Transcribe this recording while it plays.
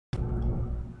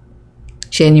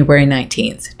January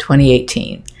 19th,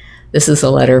 2018. This is a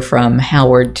letter from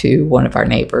Howard to one of our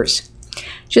neighbors.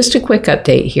 Just a quick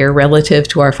update here relative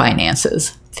to our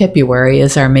finances. February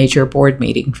is our major board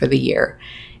meeting for the year,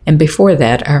 and before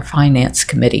that, our finance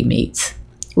committee meets.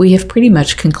 We have pretty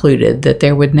much concluded that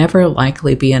there would never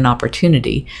likely be an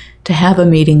opportunity to have a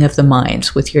meeting of the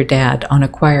minds with your dad on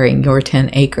acquiring your 10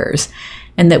 acres,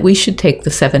 and that we should take the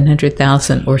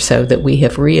 $700,000 or so that we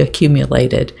have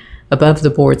reaccumulated above the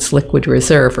board's liquid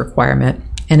reserve requirement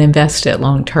and invest it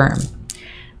long term.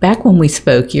 Back when we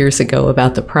spoke years ago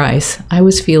about the price, I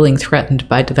was feeling threatened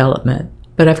by development,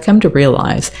 but I've come to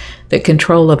realize that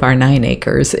control of our 9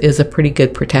 acres is a pretty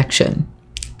good protection.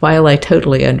 While I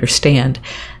totally understand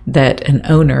that an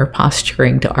owner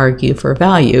posturing to argue for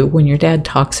value when your dad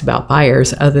talks about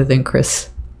buyers other than Chris,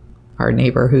 our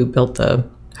neighbor who built the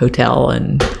hotel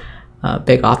and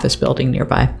big office building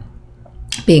nearby,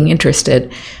 being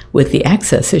interested with the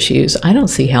access issues, I don't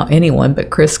see how anyone but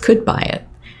Chris could buy it.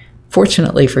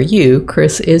 Fortunately for you,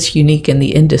 Chris is unique in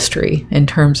the industry in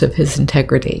terms of his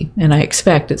integrity, and I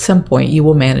expect at some point you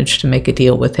will manage to make a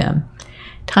deal with him.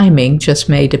 Timing just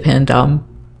may depend on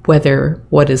whether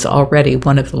what is already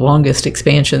one of the longest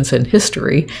expansions in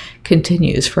history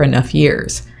continues for enough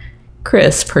years.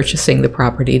 Chris purchasing the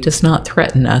property does not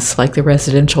threaten us like the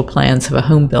residential plans of a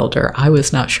home builder I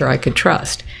was not sure I could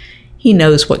trust. He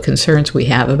knows what concerns we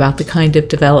have about the kind of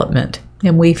development,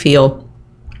 and we feel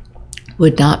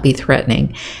would not be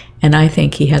threatening, and I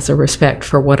think he has a respect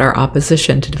for what our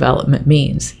opposition to development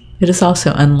means. It is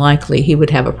also unlikely he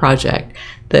would have a project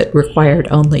that required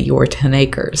only your 10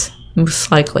 acres.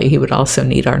 Most likely he would also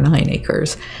need our 9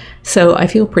 acres. So I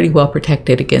feel pretty well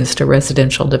protected against a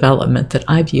residential development that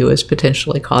I view as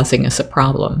potentially causing us a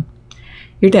problem.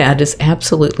 Your dad is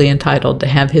absolutely entitled to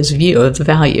have his view of the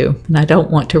value, and I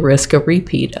don't want to risk a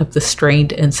repeat of the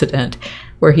strained incident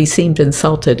where he seemed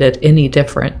insulted at any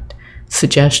different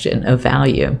suggestion of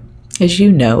value. As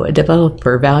you know, a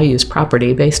developer values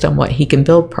property based on what he can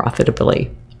build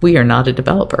profitably. We are not a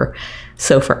developer,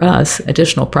 so for us,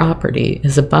 additional property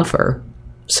is a buffer.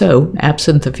 So,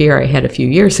 absent the fear I had a few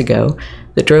years ago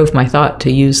that drove my thought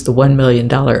to use the $1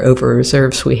 million over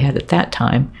reserves we had at that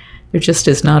time, there just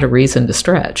is not a reason to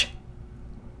stretch.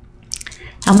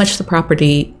 How much of the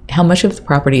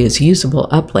property is usable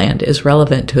upland is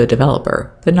relevant to a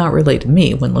developer, but not really to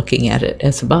me when looking at it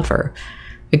as a buffer.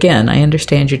 Again, I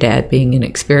understand your dad being an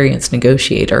experienced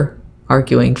negotiator,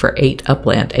 arguing for 8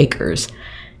 upland acres.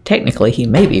 Technically, he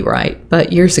may be right,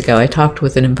 but years ago I talked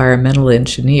with an environmental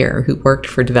engineer who worked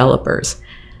for developers.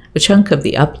 A chunk of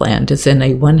the upland is in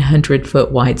a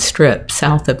 100-foot wide strip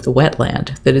south of the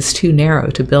wetland that is too narrow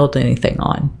to build anything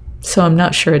on. So I'm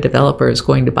not sure a developer is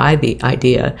going to buy the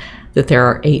idea that there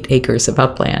are 8 acres of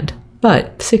upland,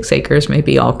 but 6 acres may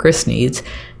be all Chris needs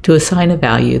to assign a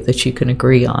value that you can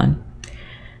agree on.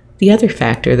 The other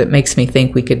factor that makes me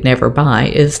think we could never buy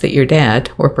is that your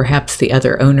dad, or perhaps the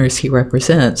other owners he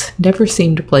represents, never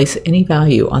seemed to place any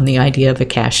value on the idea of a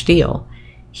cash deal.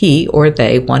 He or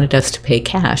they wanted us to pay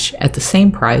cash at the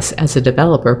same price as a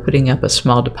developer putting up a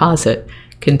small deposit,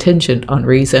 contingent on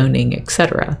rezoning,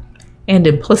 etc., and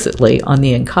implicitly on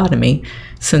the economy,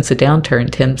 since a downturn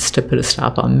tends to put a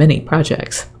stop on many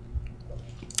projects.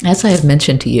 As I have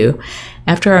mentioned to you,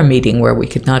 after our meeting where we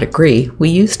could not agree, we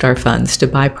used our funds to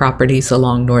buy properties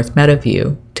along North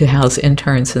Meadowview to house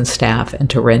interns and staff and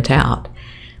to rent out.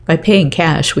 By paying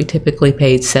cash, we typically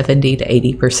paid 70 to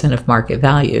 80% of market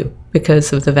value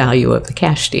because of the value of the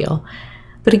cash deal.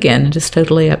 But again, it is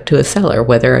totally up to a seller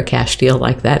whether a cash deal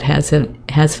like that has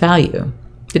value.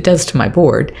 It does to my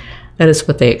board. That is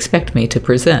what they expect me to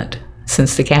present.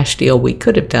 Since the cash deal we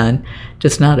could have done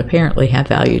does not apparently have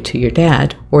value to your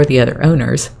dad or the other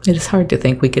owners, it is hard to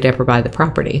think we could ever buy the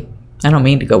property. I don't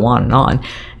mean to go on,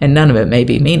 and none of it may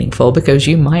be meaningful because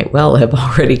you might well have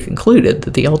already concluded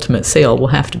that the ultimate sale will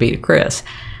have to be to Chris.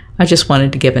 I just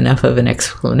wanted to give enough of an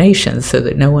explanation so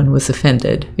that no one was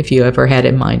offended if you ever had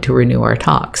in mind to renew our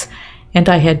talks, and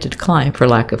I had to decline for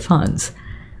lack of funds.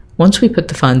 Once we put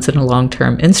the funds in a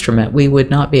long-term instrument, we would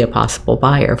not be a possible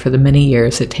buyer for the many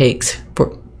years it takes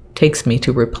me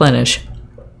to replenish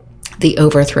the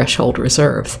over-threshold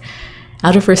reserves.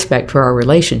 Out of respect for our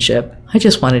relationship, I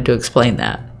just wanted to explain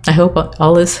that. I hope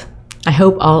all is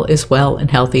well and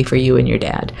healthy for you and your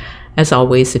dad. As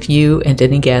always, if you and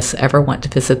any guests ever want to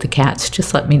visit the cats,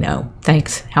 just let me know.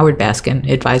 Thanks, Howard Baskin,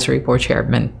 Advisory Board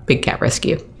Chairman, Big Cat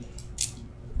Rescue.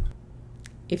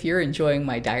 If you're enjoying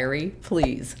my diary,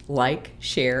 please like,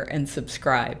 share, and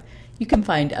subscribe. You can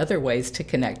find other ways to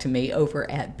connect to me over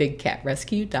at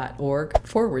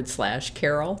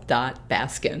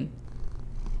bigcatrescue.org/Carole.Baskin.